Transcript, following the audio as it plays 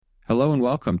Hello and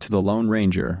welcome to The Lone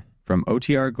Ranger from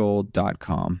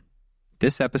OTRGold.com.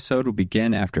 This episode will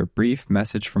begin after a brief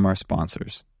message from our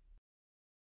sponsors.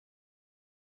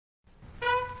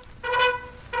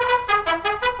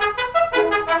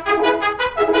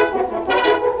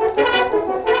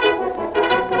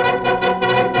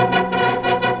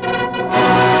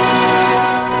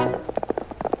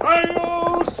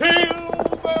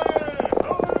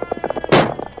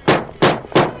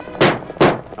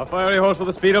 A fiery horse with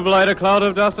the speed of light, a cloud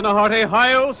of dust, and a hearty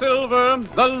hi-yo Silver,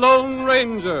 the Lone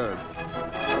Ranger.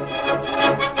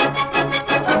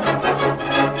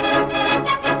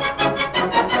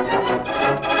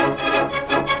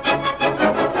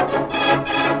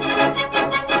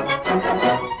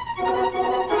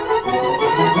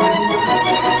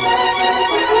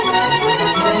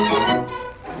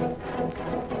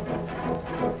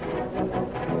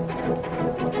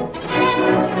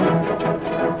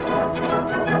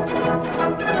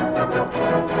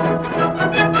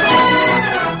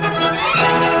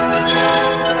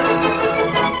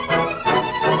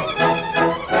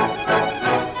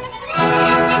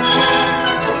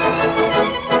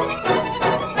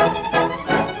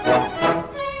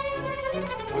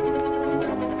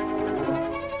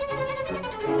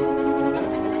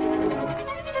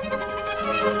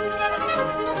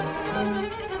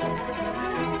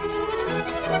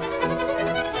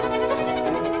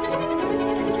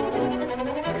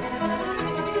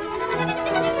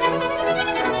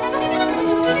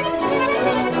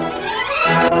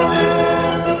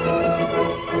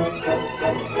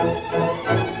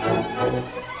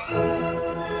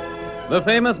 The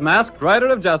famous Masked Rider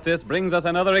of Justice brings us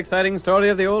another exciting story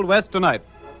of the Old West tonight.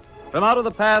 From out of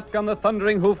the past come the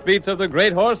thundering hoofbeats of the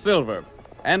great horse Silver.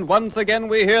 And once again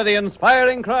we hear the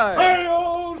inspiring cry,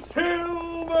 Hi-yo,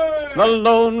 Silver! The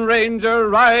Lone Ranger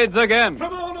rides again.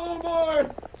 Come on, old boy!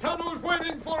 Tonto's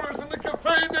waiting for us in the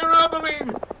cafe near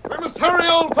Abilene. We must hurry,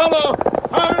 old fellow!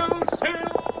 Hi-yo,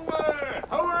 Silver!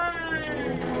 Hurry!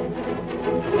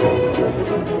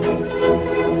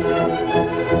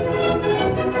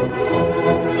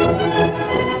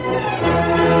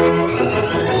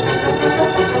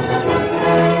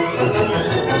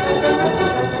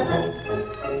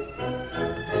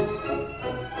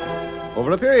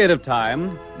 Over a period of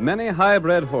time, many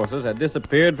high-bred horses had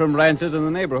disappeared from ranches in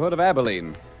the neighborhood of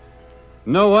Abilene.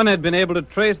 No one had been able to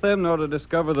trace them nor to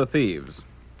discover the thieves.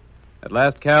 At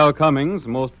last, Cal Cummings,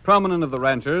 most prominent of the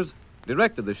ranchers,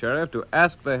 directed the sheriff to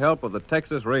ask the help of the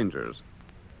Texas Rangers.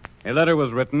 A letter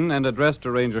was written and addressed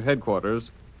to Ranger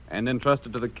headquarters and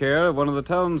entrusted to the care of one of the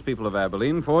townspeople of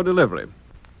Abilene for delivery.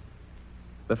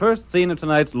 The first scene of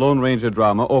tonight's Lone Ranger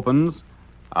drama opens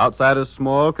outside a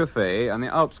small cafe on the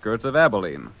outskirts of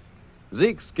Abilene.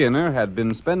 Zeke Skinner had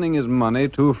been spending his money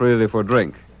too freely for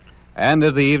drink, and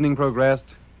as the evening progressed,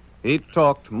 he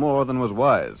talked more than was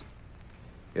wise.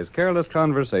 His careless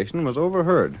conversation was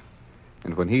overheard,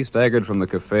 and when he staggered from the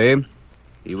cafe,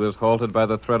 he was halted by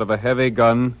the threat of a heavy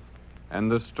gun and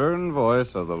the stern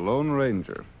voice of the Lone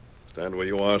Ranger. Stand where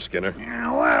you are, Skinner.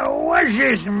 Well, what's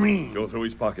this mean? Go through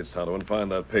his pockets, Tonto, and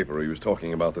find that paper he was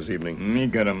talking about this evening. Me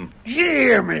get him. See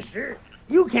here, mister.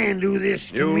 You can't do this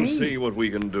to You'll me. see what we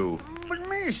can do. But,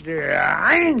 mister,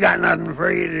 I ain't got nothing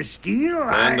for you to steal.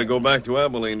 Planned to go back to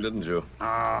Abilene, didn't you?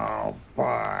 Oh,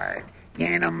 Bart.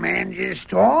 Can't a man just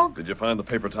talk? Did you find the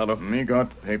paper, Tonto? Me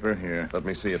got paper here. Let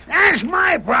me see it. That's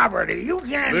my property. You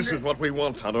can't... This is what we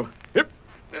want, Tonto. Hip!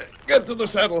 Get to the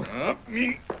saddle.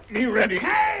 Me ready.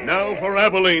 Hey! Now for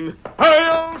Abilene.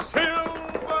 Hi-yo, Silver!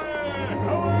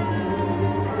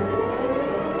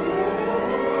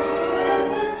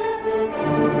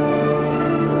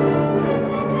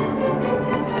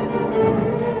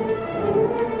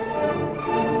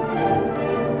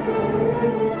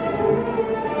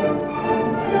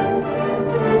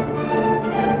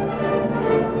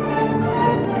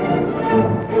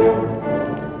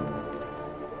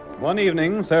 One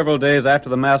evening, several days after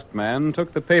the masked man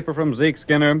took the paper from Zeke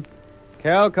Skinner,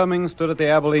 Cal Cummings stood at the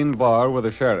Abilene bar with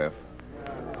the sheriff.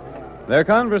 Their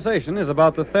conversation is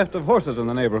about the theft of horses in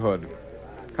the neighborhood.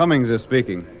 Cummings is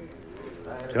speaking.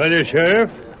 Tell you,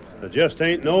 Sheriff, there just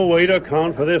ain't no way to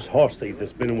account for this horse thief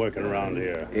that's been working around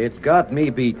here. It's got me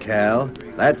beat, Cal.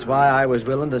 That's why I was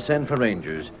willing to send for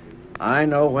Rangers. I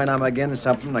know when I'm against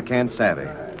something I can't savvy.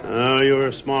 Oh, you're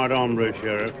a smart hombre,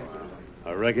 Sheriff.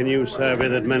 I reckon you savvy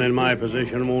that men in my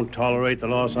position won't tolerate the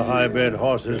loss of high-bred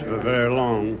horses for very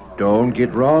long. Don't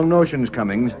get wrong notions,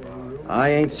 Cummings. I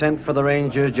ain't sent for the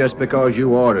Rangers just because you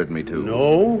ordered me to.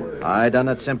 No? I done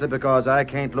it simply because I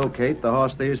can't locate the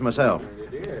horse thieves myself.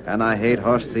 And I hate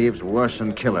horse thieves worse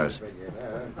than killers.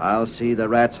 I'll see the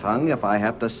rats hung if I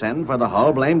have to send for the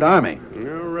whole blamed army.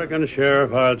 You're reckon,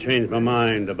 Sheriff, I'll change my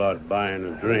mind about buying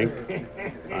a drink.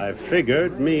 I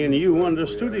figured me and you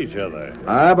understood each other.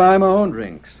 I buy my own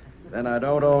drinks. Then I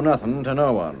don't owe nothing to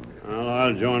no one. Well,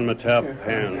 I'll join my tap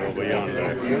hand over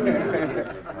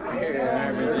yonder.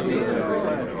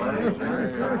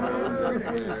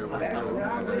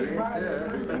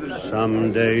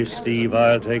 Someday, Steve,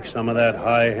 I'll take some of that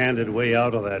high-handed way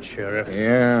out of that, Sheriff.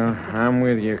 Yeah, I'm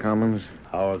with you, Cummins.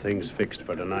 How are things fixed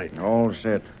for tonight? All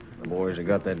set. The boys have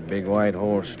got that big white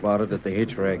horse spotted at the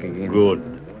hitch rack again.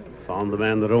 Good. Found the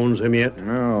man that owns him yet?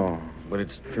 No, but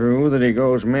it's true that he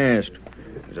goes masked.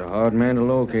 He's a hard man to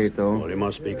locate, though. Well, he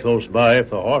must be close by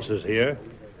if the horse is here.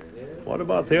 What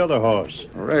about the other horse?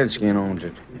 A redskin owns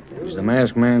it. He's the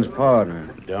masked man's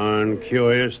partner. Darn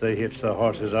curious they hitch the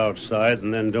horses outside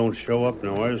and then don't show up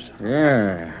nowheres.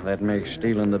 Yeah, that makes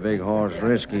stealing the big horse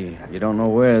risky. You don't know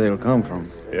where they'll come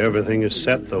from. Everything is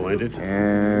set, though, ain't it?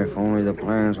 Yeah, if only the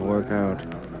plans work out.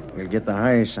 We'll get the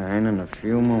high sign in a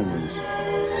few moments.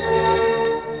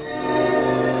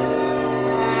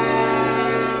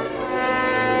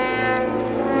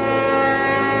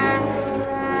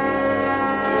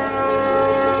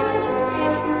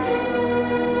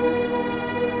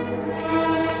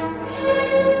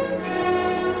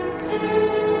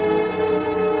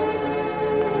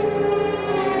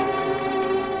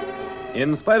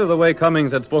 In spite of the way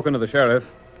Cummings had spoken to the sheriff,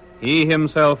 he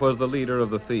himself was the leader of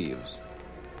the thieves.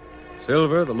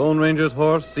 Silver, the Lone Ranger's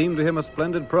horse, seemed to him a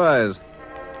splendid prize,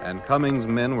 and Cummings'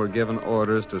 men were given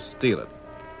orders to steal it.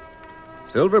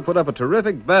 Silver put up a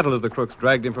terrific battle as the crooks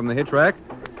dragged him from the hitch rack.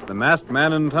 The masked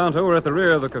man and Tonto were at the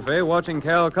rear of the cafe watching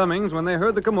Cal Cummings when they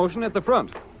heard the commotion at the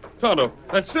front. Tonto,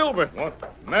 that's Silver.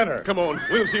 What matter? Come on,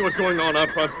 we'll see what's going on out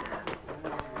front.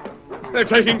 They're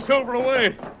taking Silver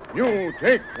away. You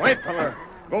take white feller.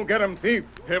 Go get him, thief.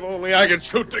 If only I could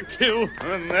shoot to kill.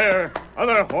 And there,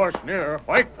 other horse near,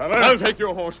 white feller. I'll take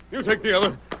your horse. You take the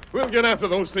other. We'll get after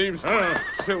those thieves.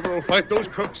 Silver will fight those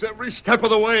crooks every step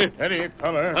of the way. Steady,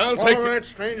 feller. I'll All take right,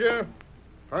 stranger.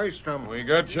 First him. We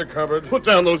got you covered. Put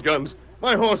down those guns.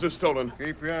 My horse is stolen.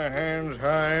 Keep your hands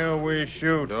high or we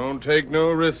shoot. Don't take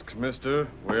no risks, mister.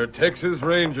 We're Texas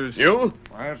Rangers. You?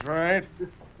 That's right.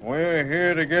 We're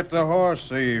here to get the horse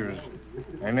thieves.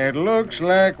 And it looks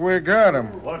like we got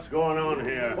 'em. What's going on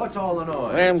here? What's all the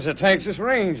noise? Them's the Texas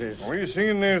Rangers. We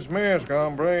seen this masked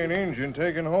hombre and Injun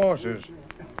taking horses.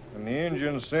 And the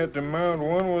Injun sent to mount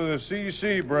one with a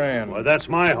CC brand. Well, that's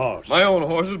my horse. My own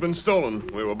horse has been stolen.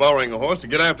 We were borrowing a horse to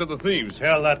get after the thieves.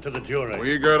 Tell that to the jury.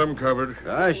 We got 'em covered.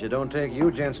 Gosh, it don't take you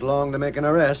gents long to make an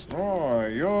arrest. Oh,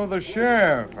 you're the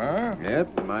sheriff, huh?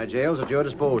 Yep, my jail's at your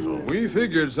disposal. We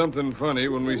figured something funny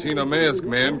when we seen a masked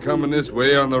man coming this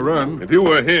way on the run. If you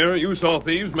were here, you saw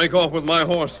thieves make off with my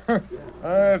horse.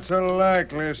 That's a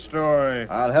likely story.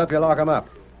 I'll help you lock 'em up.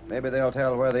 Maybe they'll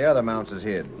tell where the other mounts is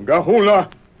hid. Gahula,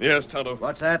 Yes, Tonto.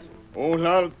 What's that?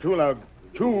 Olal Tulag,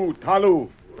 Chu Talu.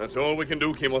 That's all we can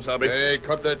do, Kimosabe. Hey,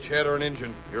 cut that chatter and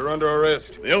engine. You're under arrest.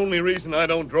 The only reason I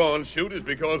don't draw and shoot is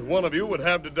because one of you would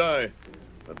have to die.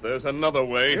 But there's another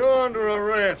way. You're under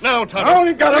arrest. Now, Tonto. I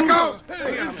only got him. Go.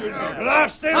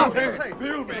 Blast him.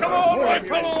 Come on, right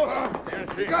fellow.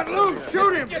 He got loose.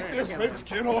 Shoot him. Get this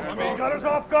redskin off of me. He got us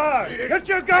off guard. Get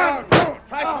your gun. Come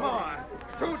on.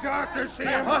 Too dark to see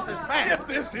him. Get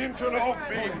this engine off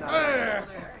me. There.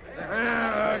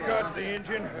 I got the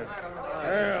engine.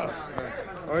 Well,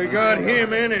 we got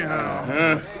him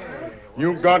anyhow.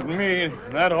 You got me.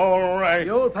 That all right.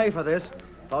 You'll pay for this.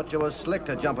 Thought you was slick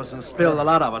to jump us and spill the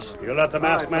lot of us. You let the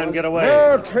masked man get away.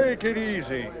 Now take it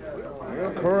easy.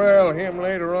 We'll corral him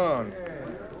later on.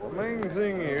 The main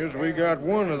thing is we got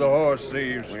one of the horse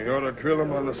thieves. We ought to drill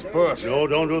him on the spot. No,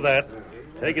 don't do that.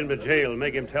 Take him to jail and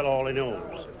make him tell all he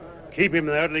knows. Keep him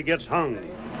there till he gets hung.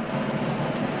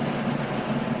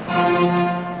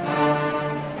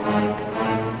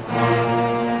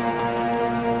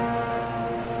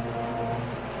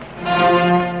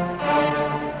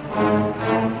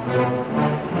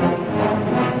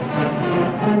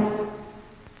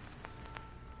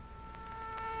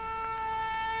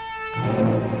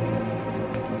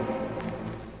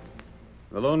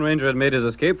 The Lone Ranger had made his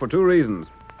escape for two reasons.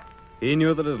 He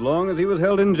knew that as long as he was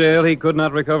held in jail, he could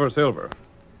not recover Silver.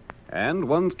 And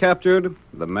once captured,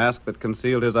 the mask that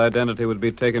concealed his identity would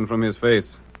be taken from his face.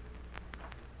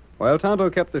 While Tonto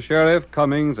kept the sheriff,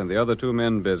 Cummings, and the other two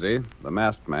men busy, the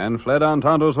masked man fled on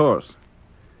Tonto's horse.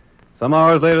 Some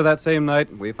hours later that same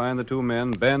night, we find the two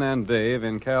men, Ben and Dave,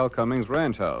 in Cal Cummings'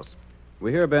 ranch house.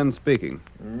 We hear Ben speaking.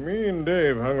 Me and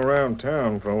Dave hung around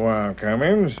town for a while,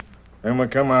 Cummings. Then we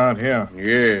come out here.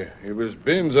 Yeah, it was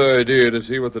Ben's idea to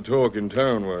see what the talk in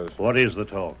town was. What is the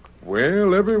talk?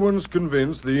 Well, everyone's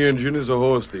convinced the Injun is a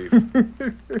horse thief.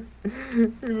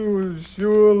 It was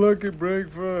sure lucky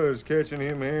break for us, catching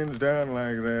him hands down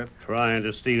like that. Trying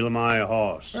to steal my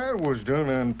horse. That was done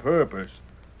on purpose.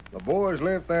 The boys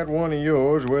left that one of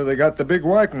yours where they got the big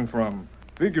whiting from,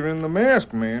 figuring the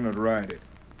masked man would ride it.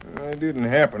 It didn't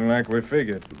happen like we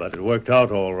figured. But it worked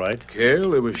out all right.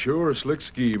 Cal, it was sure a slick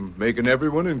scheme, making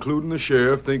everyone, including the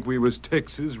sheriff, think we was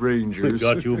Texas Rangers.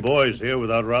 Got you boys here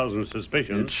without rousing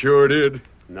suspicion. It sure did.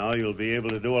 Now you'll be able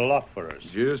to do a lot for us.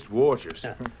 Just watch us.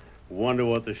 Wonder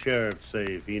what the sheriff'd say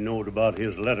if he knowed about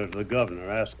his letter to the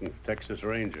governor asking for Texas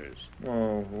Rangers.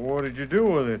 Oh, what did you do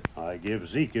with it? I give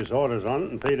Zeke his orders on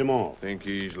it and paid him off. Think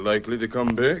he's likely to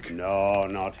come back? No,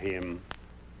 not him.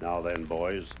 Now then,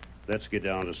 boys, let's get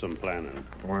down to some planning.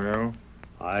 Well?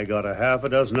 I got a half a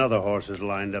dozen other horses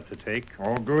lined up to take.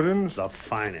 All good uns? The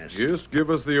finest. Just give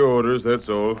us the orders, that's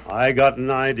all. I got an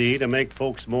ID to make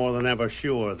folks more than ever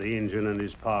sure the Injun and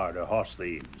his pard are horse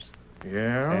thieves.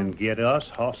 Yeah? And get us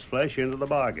horse flesh into the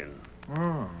bargain.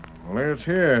 Oh, let's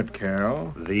hear it,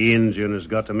 Cal. The Injun has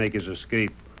got to make his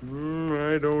escape.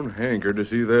 I don't hanker to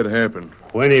see that happen.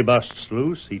 When he busts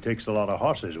loose, he takes a lot of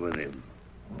horses with him.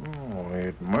 Oh,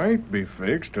 it might be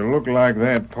fixed to look like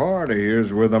that part of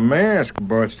his with a mask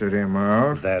busted him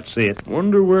out. That's it.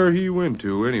 Wonder where he went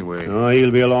to, anyway. Oh,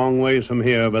 he'll be a long ways from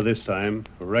here by this time.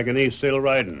 Reckon he's still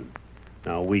riding.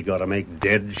 Now, we got to make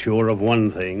dead sure of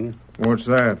one thing. What's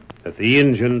that? That the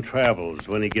Injun travels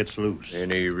when he gets loose.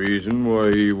 Any reason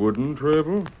why he wouldn't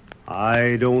travel?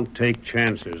 I don't take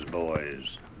chances, boys.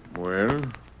 Well?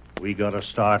 We got to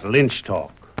start lynch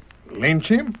talk. Lynch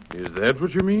him? Is that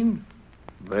what you mean?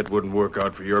 That wouldn't work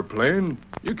out for your plan.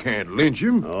 You can't lynch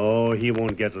him. Oh, he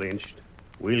won't get lynched.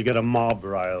 We'll get a mob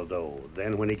riled, though.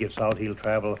 Then when he gets out, he'll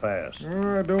travel fast.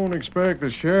 I don't expect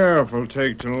the sheriff will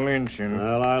take to lynching.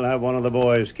 Well, I'll have one of the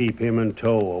boys keep him in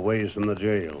tow a ways from the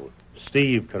jail.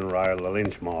 Steve can rile the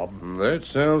lynch mob. That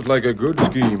sounds like a good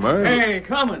scheme, eh? Hey,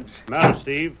 Cummins. Matter,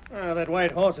 Steve. That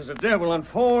white horse is a devil on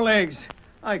 4 legs.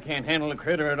 I can't handle the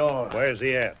critter at all. Where's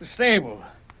he at? The stable.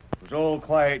 It was all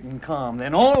quiet and calm.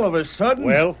 Then all of a sudden...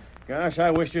 Well? Gosh,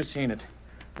 I wish you'd seen it.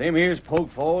 Them ears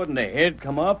poked forward and the head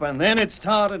come up, and then it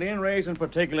started in raising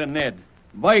particular Ned.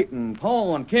 Biting,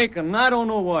 pawing, kicking, I don't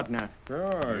know what now.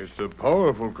 Gosh, it's a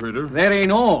powerful critter. That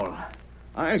ain't all.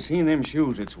 I seen them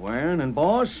shoes it's wearing, and,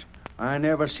 boss, I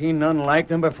never seen none like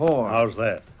them before. How's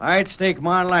that? I'd stake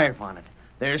my life on it.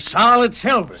 They're solid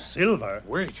silver. Silver?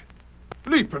 Wait.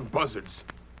 Leaping buzzards.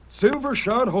 Silver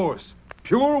shod horse.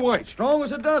 Pure white. Strong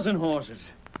as a dozen horses.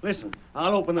 Listen,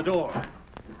 I'll open the door.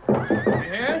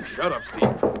 Yeah? Shut up,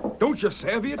 Steve. Don't you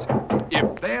savvy it?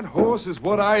 If that horse is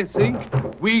what I think,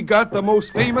 we got the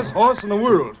most famous horse in the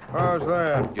world. How's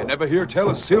that? You never hear tell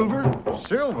of Silver?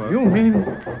 Silver? You mean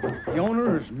the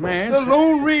owner is mad? The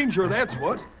Lone Ranger, that's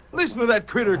what. Listen to that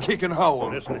critter kick and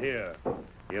howl. Listen here.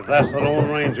 If that's the Lone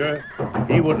Ranger,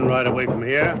 he wouldn't ride away from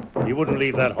here. He wouldn't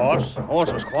leave that horse. The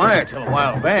horse was quiet till a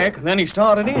while back, and then he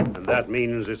started in. And that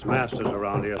means its master's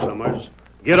around here somewheres.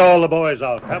 Get all the boys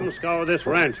out. Have them scour this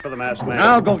ranch for the masked man.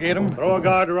 I'll go get him. Throw a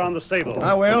guard around the stable.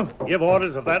 I will. Give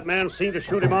orders if that man's seen to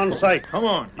shoot him on sight. Come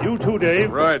on. You too,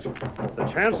 Dave. Right.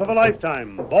 The chance of a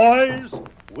lifetime. Boys,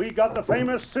 we got the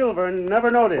famous Silver and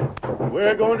never knowed it.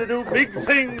 We're going to do big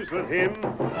things with him.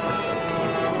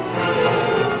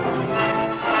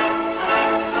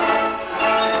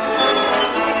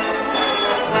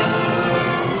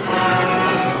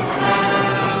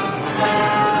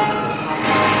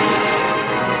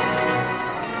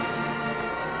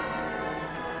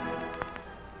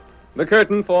 The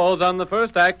curtain falls on the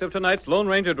first act of tonight's Lone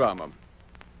Ranger drama.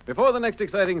 Before the next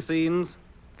exciting scenes,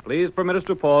 please permit us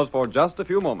to pause for just a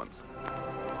few moments.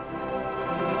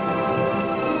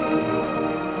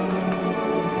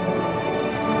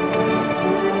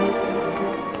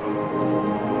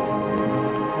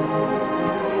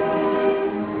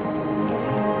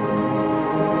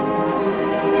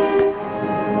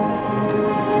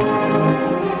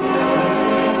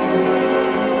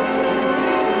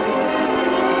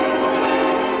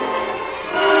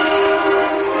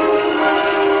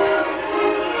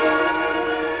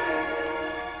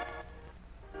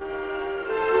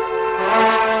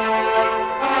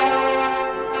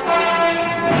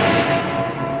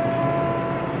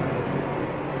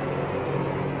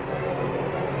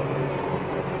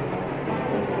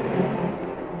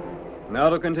 Now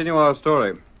to continue our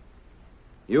story.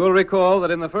 You will recall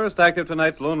that in the first act of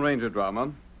tonight's Lone Ranger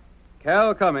drama,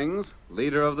 Cal Cummings,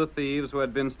 leader of the thieves who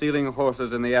had been stealing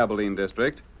horses in the Abilene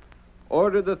district,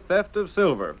 ordered the theft of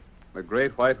Silver, the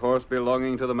great white horse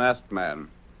belonging to the masked man.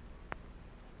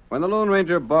 When the Lone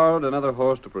Ranger borrowed another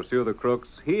horse to pursue the crooks,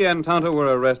 he and Tonto were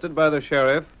arrested by the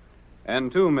sheriff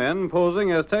and 2 men posing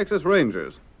as Texas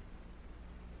Rangers.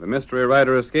 The mystery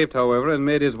rider escaped, however, and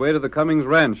made his way to the Cummings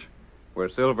Ranch, where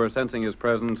Silver, sensing his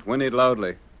presence, whinnied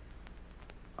loudly.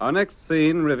 Our next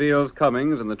scene reveals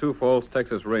Cummings and the 2 false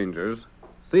Texas Rangers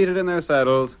seated in their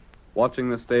saddles, watching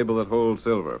the stable that holds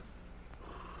Silver.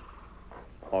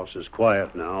 Horse is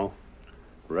quiet now.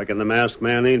 Reckon the masked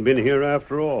man ain't been here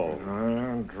after all.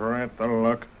 Drat the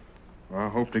luck. I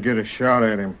hope to get a shot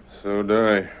at him. So do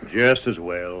I. Just as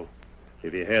well.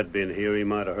 If he had been here, he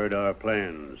might have heard our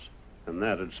plans. And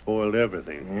that had spoiled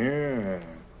everything. Yeah.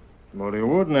 But he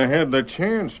wouldn't have had the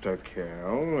chance to,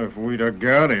 Cal, if we'd have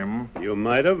got him. You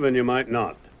might have, and you might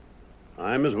not.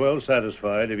 I'm as well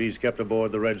satisfied if he's kept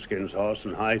aboard the Redskin's horse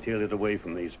and hightailed it away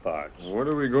from these parts. What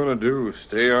are we going to do?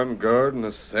 Stay on guard in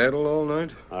the saddle all night?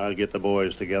 I'll get the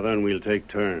boys together and we'll take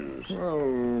turns. Well,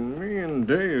 me and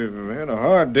Dave have had a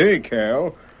hard day,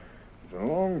 Cal. It's a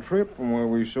long trip from where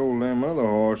we sold them other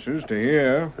horses to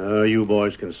here. You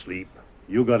boys can sleep.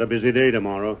 You got a busy day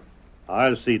tomorrow.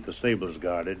 I'll see the stable's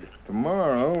guarded.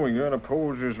 Tomorrow we gotta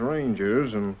pose as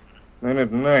Rangers, and then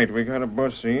at night we gotta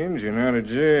bust the engine out of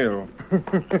jail.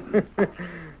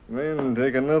 Then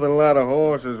take another lot of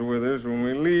horses with us when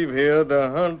we leave here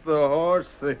to hunt the horse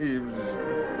thieves.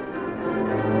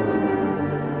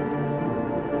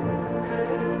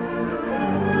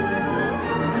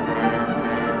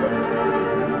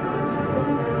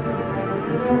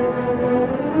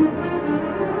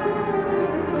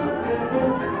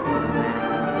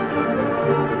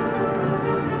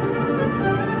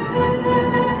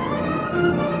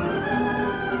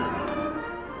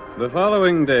 The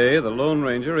following day, the Lone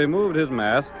Ranger removed his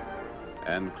mask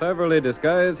and cleverly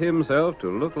disguised himself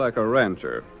to look like a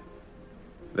rancher.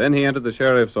 Then he entered the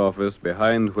sheriff's office,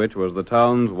 behind which was the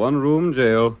town's one-room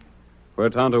jail, where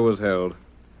Tonto was held.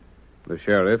 The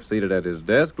sheriff, seated at his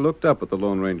desk, looked up at the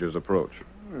Lone Ranger's approach.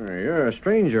 You're a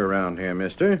stranger around here,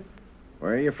 mister.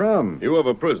 Where are you from? You have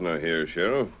a prisoner here,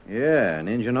 Sheriff. Yeah, an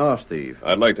Indian horse thief.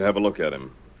 I'd like to have a look at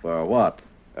him. For what?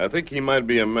 I think he might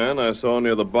be a man I saw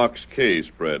near the Box K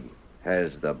spread.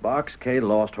 Has the Box K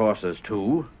lost horses,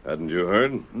 too? Hadn't you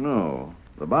heard? No.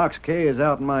 The Box K is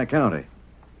out in my county.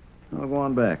 I'll go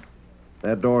on back.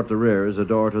 That door at the rear is a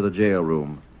door to the jail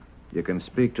room. You can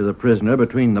speak to the prisoner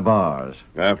between the bars.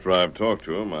 After I've talked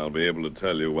to him, I'll be able to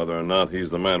tell you whether or not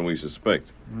he's the man we suspect.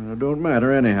 It don't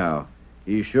matter anyhow.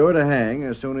 He's sure to hang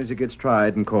as soon as he gets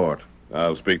tried in court.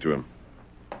 I'll speak to him.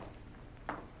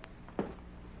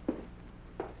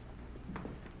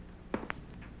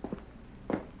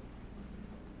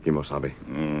 Kimosabe.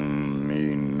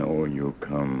 Me know you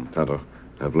come. Tonto,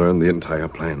 I've learned the entire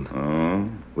plan. Oh?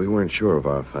 We weren't sure of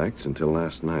our facts until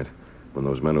last night, when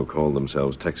those men who called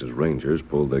themselves Texas Rangers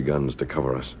pulled their guns to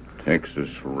cover us.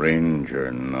 Texas Ranger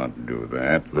not do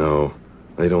that. No,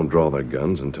 they don't draw their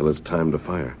guns until it's time to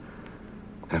fire.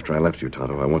 After I left you,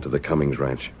 Tonto, I went to the Cummings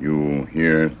Ranch. You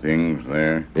hear things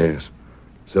there? Yes.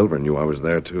 Silver knew I was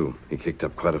there, too. He kicked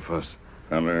up quite a fuss.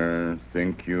 Feller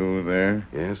think you there?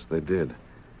 Yes, they did.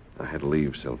 I had to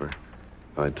leave Silver.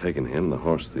 If I'd taken him, the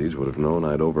horse thieves would have known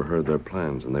I'd overheard their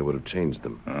plans, and they would have changed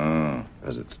them. Oh.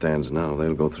 As it stands now,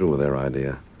 they'll go through with their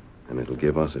idea, and it'll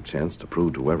give us a chance to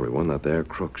prove to everyone that they're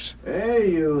crooks. Hey,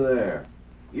 you there.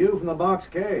 You from the Box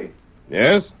K.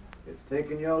 Yes? It's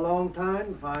taken you a long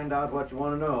time to find out what you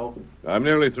want to know. I'm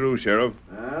nearly through, Sheriff.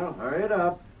 Well, hurry it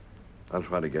up. I'll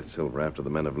try to get Silver after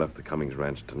the men have left the Cummings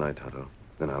Ranch tonight, Tonto.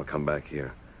 Then I'll come back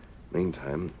here.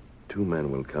 Meantime, 2 men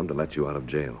will come to let you out of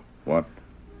jail. What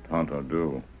Tonto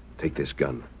do? Take this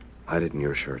gun, hide it in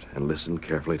your shirt, and listen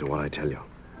carefully to what I tell you.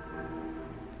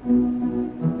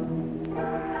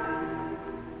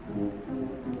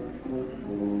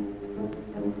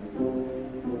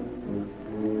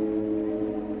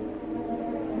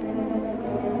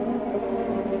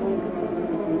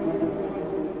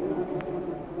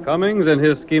 Cummings and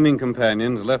his scheming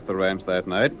companions left the ranch that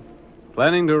night,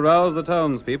 planning to rouse the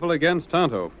townspeople against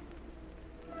Tonto.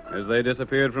 As they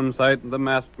disappeared from sight, the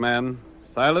masked man,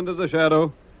 silent as a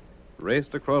shadow,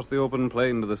 raced across the open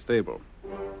plain to the stable.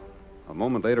 A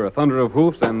moment later, a thunder of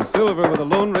hoofs, and Silver, with the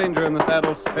Lone Ranger in the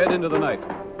saddle, sped into the night.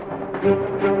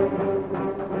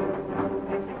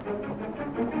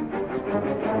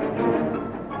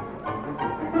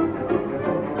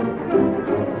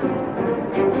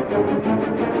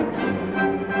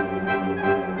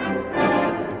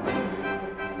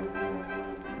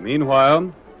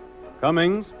 Meanwhile,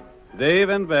 Cummings, Dave,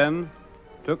 and Ben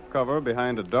took cover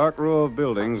behind a dark row of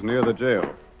buildings near the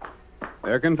jail.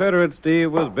 Their Confederate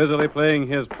Steve was busily playing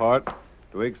his part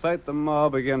to excite the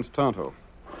mob against Tonto.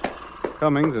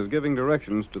 Cummings is giving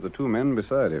directions to the two men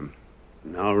beside him.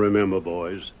 Now remember,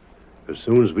 boys, as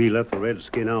soon as we let the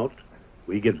redskin out,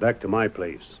 we get back to my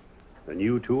place. Then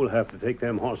you two will have to take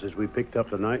them horses we picked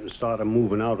up tonight and start 'em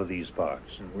moving out of these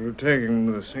parts. We'll take him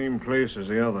to the same place as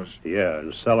the others. Yeah,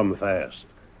 and sell 'em fast.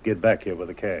 Get back here with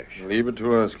the cash. Leave it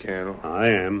to us, Colonel. I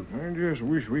am. I just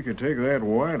wish we could take that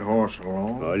white horse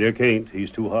along. Well, you can't. He's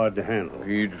too hard to handle.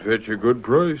 He'd fetch a good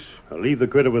price. I'll leave the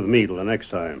critter with me till the next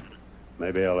time.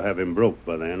 Maybe I'll have him broke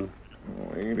by then.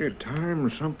 Oh, ain't it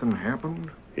time something happened?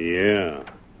 Yeah.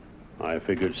 I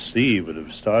figured Steve would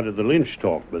have started the lynch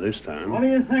talk by this time. What do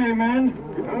you say, men?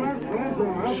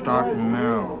 Starting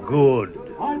now. Good.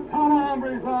 What kind of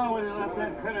hombres are we to let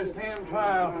that critter stand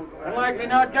trial and likely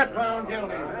not get found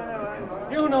guilty?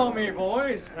 You know me,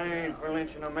 boys. I ain't for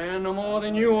lynching a man no more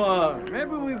than you are.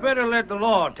 Maybe we better let the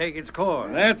law take its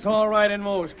course. That's all right in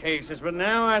most cases, but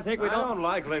now I think we don't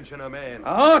like lynching a man.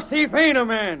 A horse thief ain't a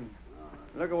man.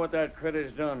 Look at what that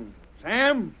critter's done.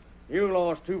 Sam, you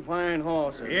lost 2 fine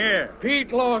horses. Yeah.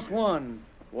 Pete lost 1.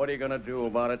 What are you going to do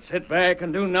about it? Sit back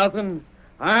and do nothing?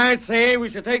 I say we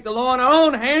should take the law in our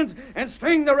own hands and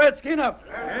string the redskin up.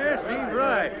 Yes, he's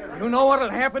right. You know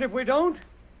what'll happen if we don't?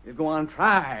 You'll go on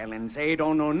trial and say you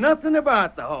don't know nothing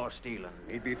about the horse stealing.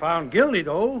 He'd be found guilty,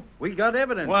 though. We got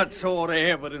evidence. What sort of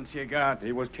evidence you got?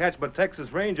 He was catched by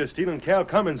Texas Rangers stealing Cal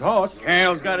Cummings' horse.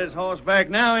 Cal's got his horse back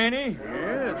now, ain't he?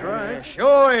 Yeah, that's right. Yeah,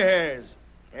 sure he has.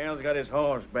 Cal's got his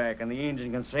horse back, and the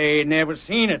Injun can say he'd never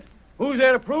seen it. Who's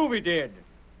there to prove he did?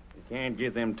 You can't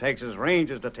get them Texas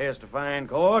Rangers to testify in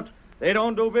court. They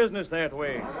don't do business that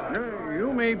way.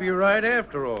 You may be right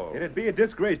after all. It'd be a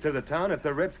disgrace to the town if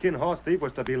the redskin horse thief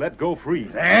was to be let go free.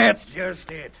 That's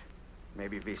just it.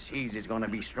 Maybe if he sees he's going to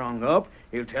be strung up,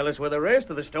 he'll tell us where the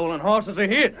rest of the stolen horses are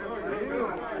hid.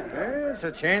 It's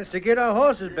a chance to get our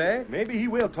horses back. Maybe he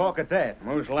will talk at that.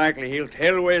 Most likely he'll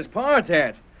tell where his part's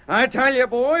at. I tell you,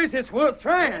 boys, it's worth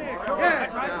trying. Yes.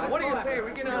 Now, what do you say?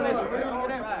 We get on this.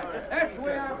 That's the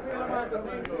way I feel about the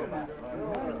thing.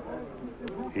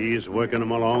 He's working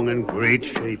 'em along in great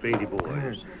shape, ain't he,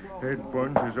 boys? That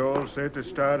bunch is all set to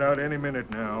start out any minute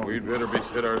now. We'd better be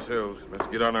set ourselves. Let's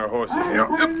get on our horses.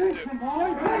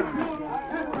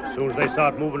 As soon as they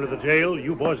start moving to the jail,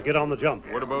 you boys get on the jump.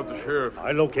 What about the sheriff?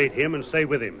 I locate him and stay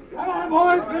with him. Come on,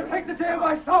 boys. We'll take the jail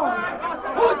by storm.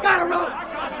 Who's got a rope?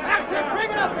 That's it.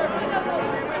 Bring it up there.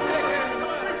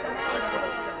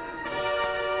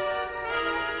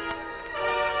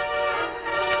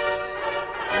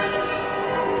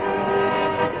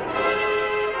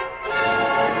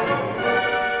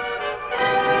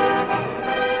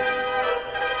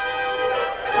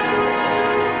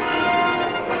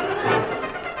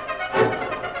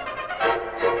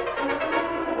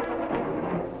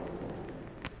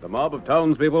 The mob of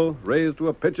townspeople, raised to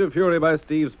a pitch of fury by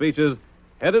Steve's speeches,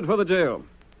 headed for the jail.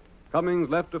 Cummings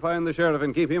left to find the sheriff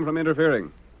and keep him from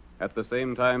interfering. At the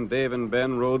same time, Dave and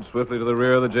Ben rode swiftly to the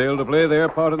rear of the jail to play their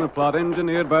part in the plot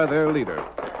engineered by their leader.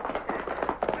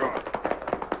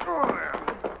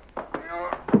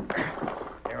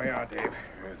 Here we are, Dave.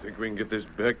 I think we can get this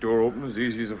back door open as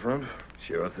easy as the front.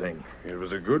 Sure thing. It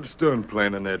was a good stunt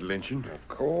planning that lynching. Of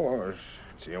course.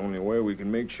 It's the only way we can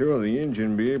make sure the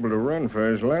Injun be able to run for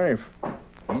his life.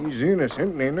 He's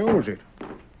innocent and he knows it.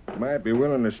 Might be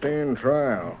willing to stand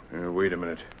trial. Wait a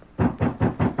minute.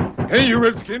 Hey, you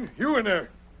redskin. You in there.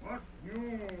 What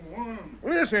you want?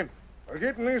 Listen, we're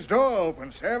getting this door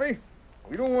open, savvy?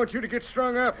 We don't want you to get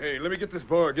strung up. Hey, let me get this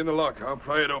bar. Get in the lock. I'll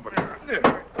pry it open.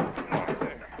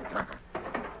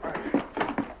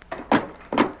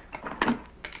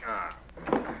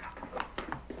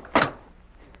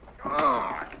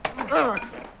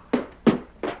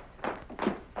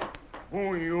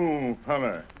 Who you,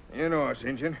 fella? You know us,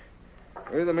 Injun.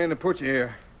 We're the men that put you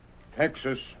here.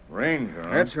 Texas Ranger.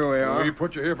 That's who we are. We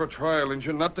put you here for trial,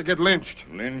 Injun, not to get lynched.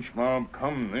 Lynch mob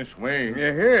come this way. You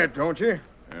hear it, don't you?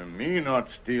 Me not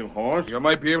steal horse. You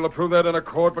might be able to prove that in a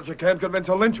court, but you can't convince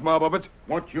a lynch mob of it.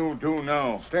 What you do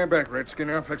now? Stand back, Redskin.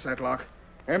 I'll fix that lock.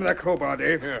 Hand me that crowbar,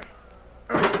 Dave. Here.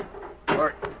 All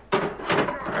right.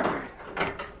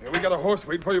 We got a horse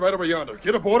waiting for you right over yonder.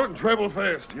 Get aboard it and travel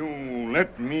fast. You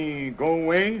let me go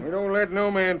away? We don't let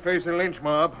no man face a lynch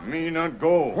mob. Me not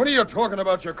go. What are you talking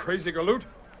about, you crazy galoot?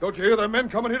 Don't you hear the men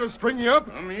coming here to string you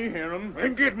up? Me hear 'em.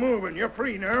 Then get moving. You're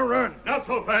free now. Run. Not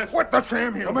so fast. What the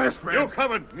Sam here? The masked man. You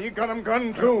covered. Me got 'em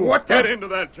gun, too. What Get into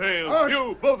that jail.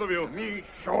 You, both of you. Me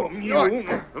show 'em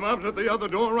you. The mob's at the other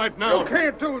door right now. You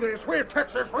can't do this. We're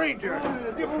Texas Rangers.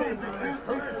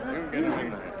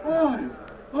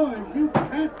 Boys, you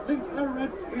can't leave the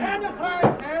redskin. Stand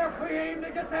aside, Sheriff. We aim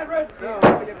to get that redskin. No,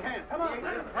 you can't. Come on.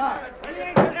 Let him try. He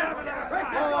ain't getting out of there.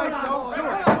 Boys, don't do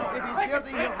it. If he's guilty,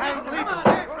 he'll hang legal.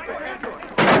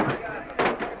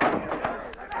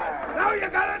 Now you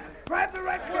got it. Grab the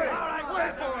redskin. All right,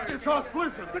 wait for it. It's us,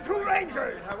 listen. The two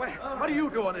rangers. What are you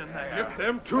doing in there? Get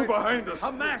them two behind us.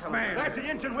 A masked man. That's the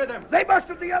engine with him. They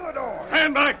busted the other door.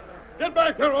 Stand back. Get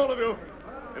back there, all of you.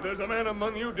 If there's a man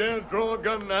among you dares draw a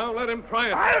gun now, let him try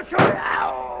it. I'll shoot it.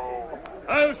 Ow!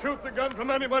 I'll shoot the gun from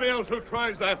anybody else who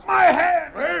tries that. My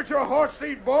hand. Where's your horse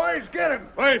thief, boys? Get him.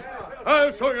 Wait.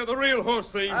 I'll show you the real horse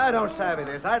thief. I don't savvy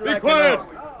this. I'd Be like quiet.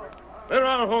 to know. There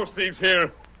are horse thieves here,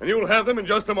 and you'll have them in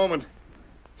just a moment.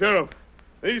 Sheriff,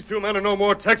 these two men are no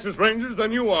more Texas Rangers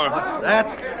than you are. What's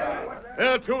that?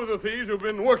 They're two of the thieves who've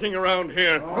been working around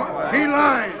here. He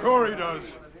lies. Sure he does.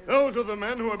 Those are the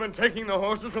men who have been taking the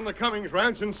horses from the Cummings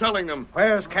ranch and selling them.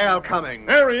 Where's Cal Cummings?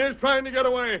 There he is, trying to get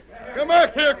away. Come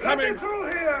back here, Cummings. Through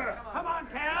here. Come on,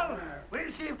 Cal.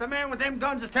 We'll see if the man with them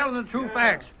guns is telling the true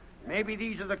facts. Maybe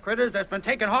these are the critters that's been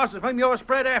taking horses from your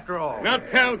spread after all. Not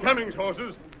Cal Cummings'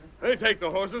 horses. They take the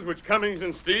horses which Cummings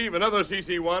and Steve and other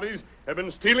C.C. Waddies have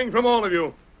been stealing from all of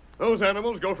you. Those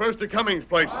animals go first to Cummings'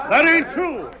 place. That ain't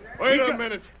true. Wait a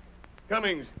minute.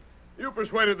 Cummings, you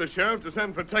persuaded the sheriff to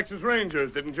send for Texas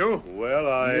Rangers, didn't you?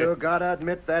 Well, You gotta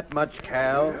admit that much,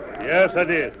 Cal. Yes, I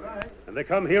did. And they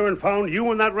come here and found you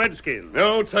and that redskin.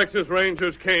 No Texas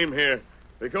Rangers came here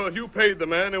because you paid the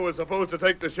man who was supposed to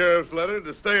take the sheriff's letter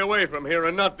to stay away from here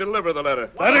and not deliver the letter.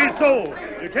 That ain't so.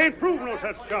 You can't prove no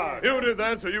such charge. You did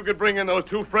that so you could bring in those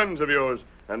two friends of yours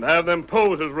and have them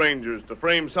pose as Rangers to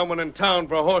frame someone in town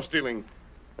for horse stealing.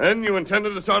 Then you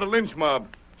intended to start a lynch mob.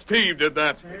 Steve did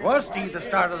that. Was Steve the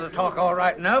start of the talk all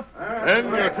right enough? And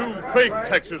your two fake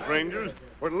Texas Rangers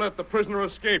were to let the prisoner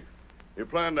escape. You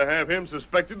planned to have him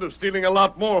suspected of stealing a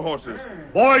lot more horses.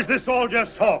 Boys, this all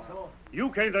just talk. You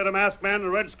can't let a masked man and a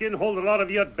redskin hold a lot of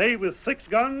you at bay with 6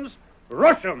 guns.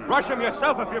 Rush 'em. Rush him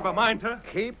yourself if you've a mind to.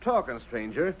 Keep talking,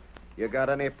 stranger. You got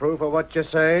any proof of what you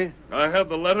say? I have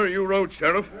the letter you wrote,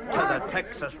 Sheriff. To the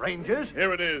Texas Rangers?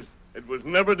 Here it is. It was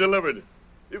never delivered.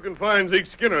 You can find Zeke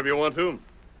Skinner if you want to.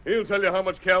 He'll tell you how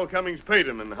much Cal Cummings paid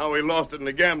him and how he lost it in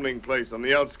a gambling place on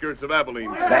the outskirts of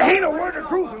Abilene. There ain't a word of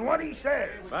truth in what he says.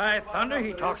 By thunder,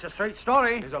 he talks a straight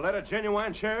story. Is the letter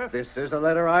genuine, Sheriff? This is a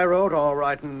letter I wrote, all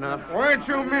right enough. Why'd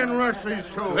you men rush these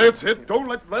two? That's it. Don't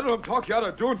let them talk you out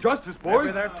of doing justice,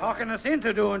 Maybe they're talking us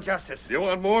into doing justice. You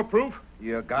want more proof?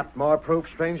 You got more proof,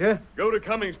 stranger? Go to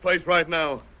Cummings' place right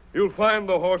now. You'll find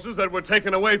the horses that were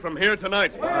taken away from here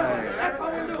tonight.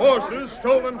 Horses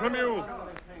stolen from you.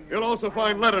 You'll also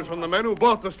find letters from the men who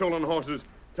bought the stolen horses,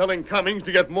 telling Cummings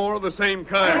to get more of the same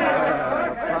kind.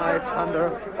 By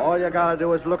thunder, all you gotta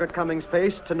do is look at Cummings'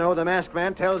 face to know the masked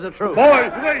man tells the truth.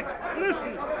 Boys, wait.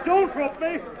 Listen. Don't rope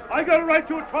me. I got a right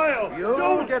to a trial.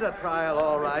 You'll get a trial,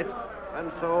 all right.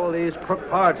 And so these crook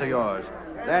pards of yours.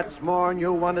 That's more'n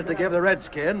you wanted to give the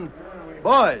redskin.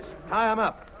 Boys, tie him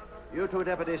up. You two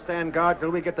deputies stand guard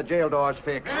till we get the jail doors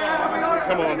fixed.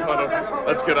 Come on, Tonto.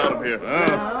 Let's get out of here.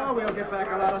 Now we'll get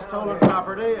back a lot of stolen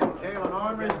property and jail an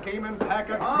ornery scheming pack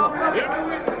of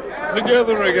crooks.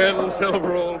 Together again,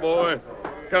 Silver, old boy.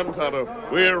 Come, Tonto.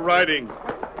 We're riding.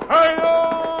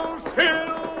 Hi-yo,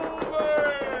 Silver!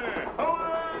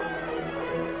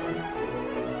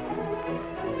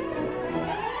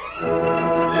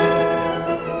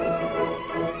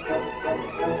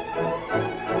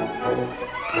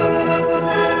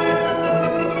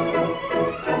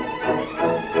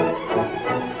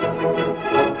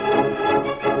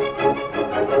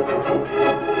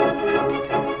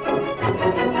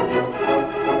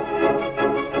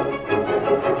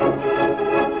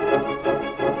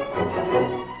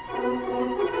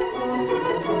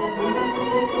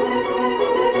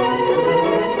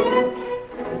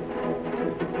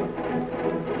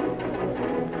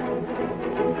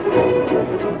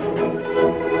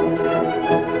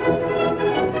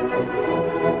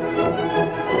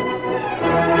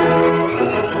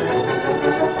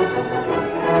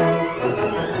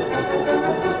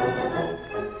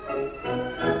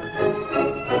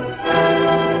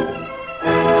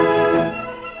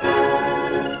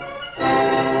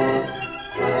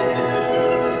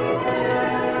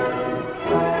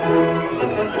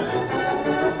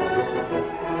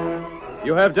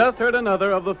 You have just heard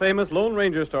another of the famous Lone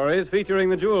Ranger stories featuring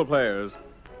the Jewel Players.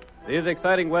 These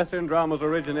exciting Western dramas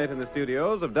originate in the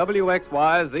studios of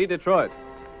WXYZ Detroit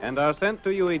and are sent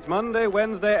to you each Monday,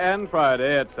 Wednesday, and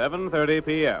Friday at 7:30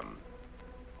 p.m.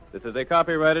 This is a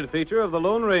copyrighted feature of the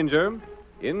Lone Ranger,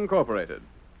 Incorporated.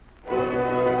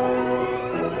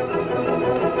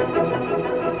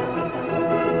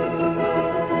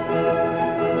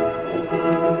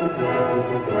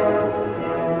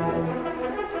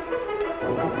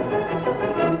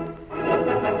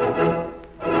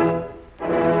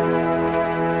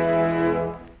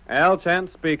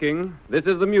 Chance speaking. This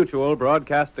is the Mutual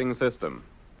Broadcasting System.